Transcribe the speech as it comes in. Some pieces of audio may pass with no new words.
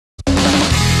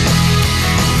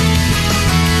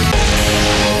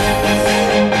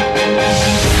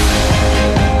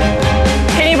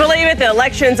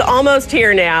election's almost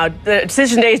here now. The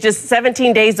decision day is just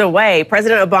 17 days away.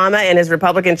 President Obama and his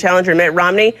Republican challenger Mitt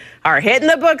Romney are hitting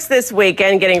the books this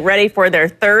weekend, getting ready for their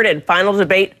third and final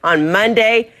debate on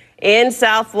Monday in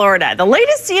South Florida. The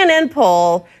latest CNN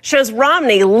poll shows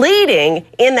Romney leading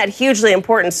in that hugely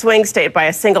important swing state by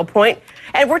a single point.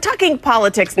 And we're talking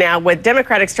politics now with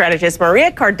Democratic strategist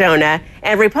Maria Cardona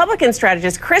and Republican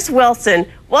strategist Chris Wilson.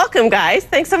 Welcome, guys.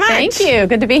 Thanks so much. Thank you.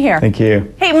 Good to be here. Thank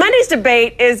you. Hey, Monday's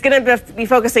debate is going to be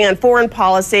focusing on foreign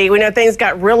policy. We know things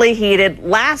got really heated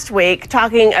last week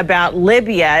talking about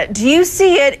Libya. Do you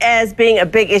see it as being a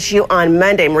big issue on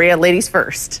Monday? Maria, ladies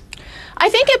first. I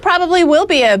think it probably will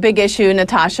be a big issue,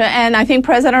 Natasha, and I think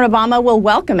President Obama will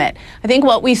welcome it. I think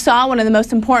what we saw, one of the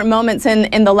most important moments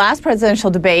in the last presidential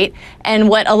debate, and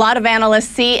what a lot of analysts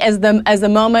see as the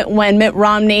moment when Mitt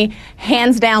Romney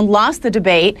hands down lost the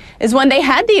debate, is when they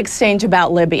had the exchange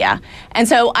about Libya. And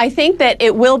so I think that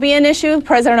it will be an issue.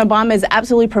 President Obama is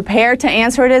absolutely prepared to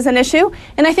answer it as an issue.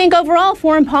 And I think overall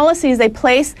foreign policy is a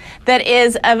place that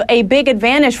is of a big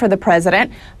advantage for the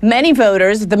president. Many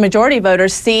voters, the majority of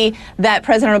voters, see that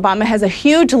President Obama has a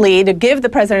huge lead, to give the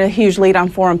president a huge lead on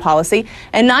foreign policy,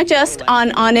 and not just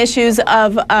on issues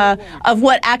of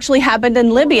what actually happened in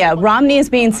Libya. Romney is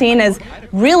being seen as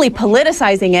really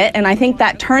politicizing it, and I think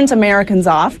that turns Americans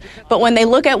off. But when they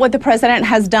look at what the president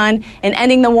has done in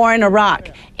ending the war in Iraq,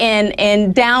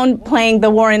 in downplaying the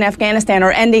war in Afghanistan,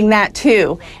 or ending that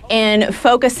too, and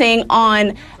focusing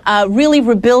on really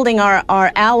rebuilding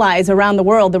our allies around the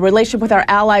world, the relationship with our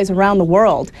allies around the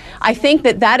world, I think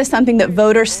that is something that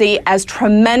voters see as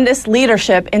tremendous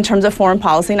leadership in terms of foreign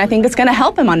policy, and I think it's going to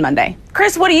help him on Monday.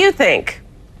 Chris, what do you think?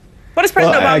 What does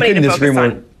President Obama need to focus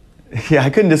on? Yeah, I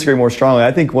couldn't disagree more strongly.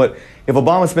 I think if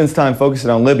Obama spends time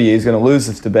focusing on Libya, he's going to lose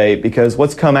this debate, because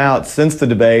what's come out since the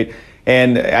debate,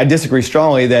 and I disagree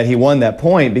strongly that he won that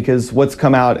point, because what's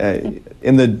come out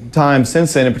in the time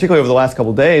since then, and particularly over the last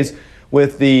couple of days,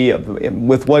 with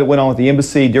what went on with the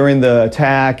embassy during the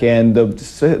attack, and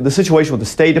the situation with the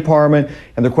State Department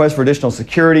and the request for additional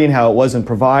security and how it wasn't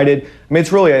provided. I mean,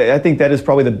 it's really, I think that is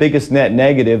probably the biggest net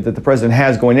negative that the president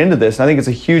has going into this. And I think it's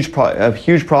a huge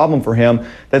problem for him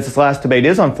that this last debate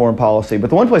is on foreign policy. But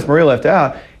the one place Maria left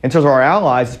out, in terms of our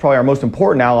allies, is probably our most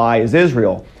important ally is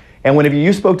Israel. And whenever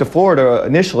you spoke to Florida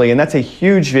initially, and that's a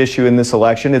huge issue in this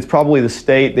election, it's probably the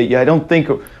state that I don't think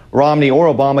Romney or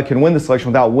Obama can win this election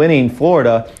without winning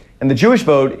Florida. And the Jewish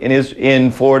vote in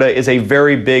Florida is a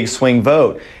very big swing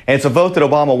vote. And it's a vote that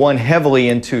Obama won heavily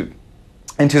in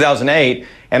 2008.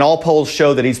 And all polls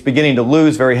show that he's beginning to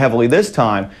lose very heavily this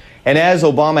time. And as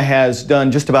Obama has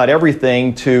done just about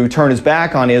everything to turn his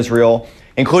back on Israel,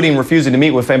 including refusing to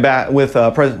meet with Prime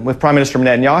Minister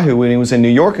Netanyahu when he was in New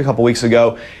York a couple weeks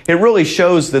ago, it really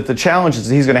shows that the challenges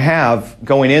that he's going to have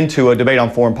going into a debate on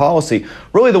foreign policy.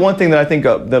 Really, the one thing that I think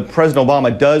that President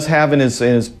Obama does have in his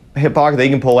hip pocket that he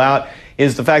can pull out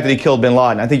is the fact that he killed bin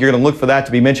Laden. I think you're going to look for that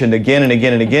to be mentioned again and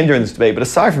again and again during this debate. But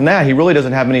aside from that, he really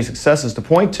doesn't have many successes to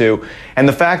point to. And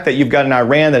the fact that you've got an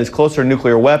Iran that is closer to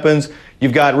nuclear weapons,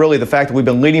 you've got really the fact that we've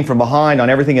been leading from behind on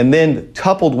everything, and then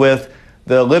coupled with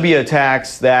the Libya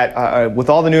attacks that, with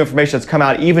all the new information that's come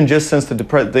out, even just since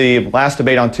the last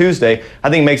debate on Tuesday, I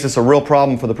think makes this a real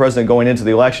problem for the president going into the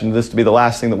election, this to be the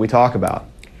last thing that we talk about.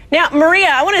 Now, Maria,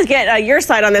 I want to get your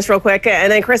side on this real quick,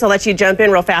 and then Chris, I'll let you jump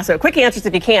in real fast. So quick answers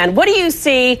if you can. What do you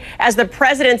see as the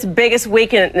president's biggest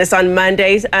weakness on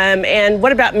Mondays, and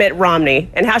what about Mitt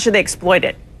Romney, and how should they exploit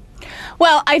it?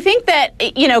 Well, I think that,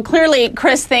 clearly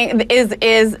Chris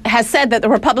has said that the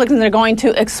Republicans are going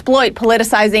to exploit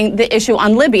politicizing the issue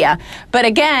on Libya. But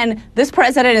again, this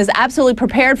president is absolutely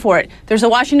prepared for it. There's a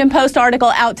Washington Post article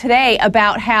out today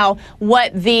about how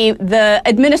what the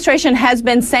administration has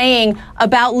been saying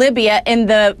about Libya in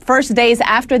the first days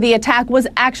after the attack was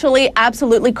actually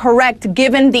absolutely correct,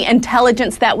 given the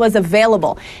intelligence that was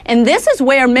available. And this is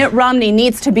where Mitt Romney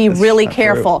needs to be really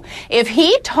careful. If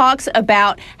he talks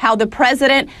about how the president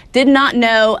did not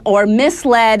know or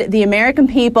misled the American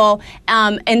people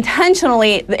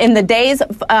intentionally in the days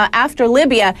after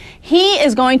Libya, he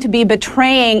is going to be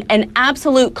betraying an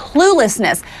absolute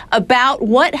cluelessness about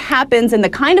what happens and the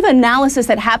kind of analysis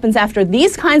that happens after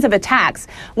these kinds of attacks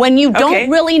when you don't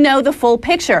really know the full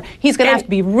picture. He's going to have to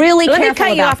be really careful about that. Let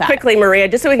me cut you off quickly, Maria,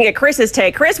 just so we can get Chris's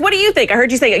take. Chris, what do you think? I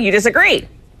heard you say you disagree.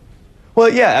 Well,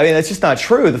 yeah, I mean, that's just not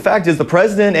true. The fact is the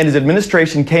president and his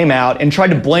administration came out and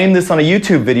tried to blame this on a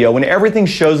YouTube video when everything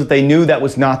shows that they knew that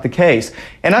was not the case.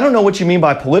 And I don't know what you mean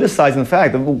by politicizing the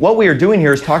fact. What we are doing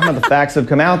here is talking about the facts that have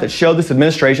come out that show this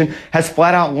administration has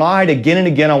flat out lied again and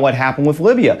again on what happened with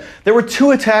Libya. There were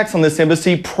 2 attacks on this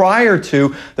embassy prior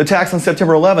to the attacks on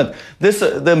September 11th.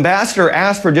 The ambassador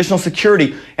asked for additional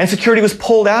security, and security was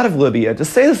pulled out of Libya. To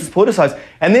say this is politicized,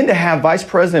 and then to have Vice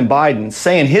President Biden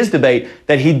say in his debate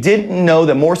that he didn't know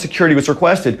that more security was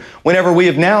requested, whenever we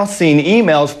have now seen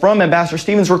emails from Ambassador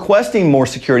Stevens requesting more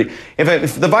security.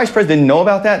 If the Vice President didn't know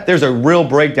about that, there's a real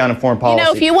breakdown in foreign policy. You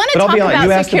know, if you want to talk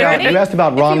about security, you asked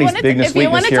about Romney's biggest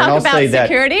weakness here, and I'll say that.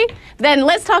 If you want to talk about security, then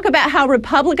let's talk about how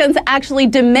Republicans actually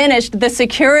diminished the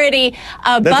security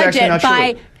budget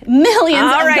by millions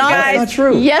All right, of dollars. guys. That's not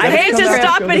true. Yes, I hate to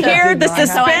stop it here. The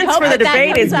suspense for the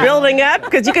debate is building up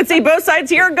because you can see both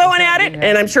sides here going at it,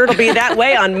 and I'm sure it'll be that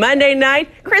way on Monday night.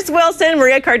 Chris Wilson,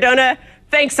 Maria Cardona,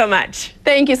 thanks so much.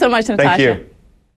 Thank you so much, Natasha. Thank you.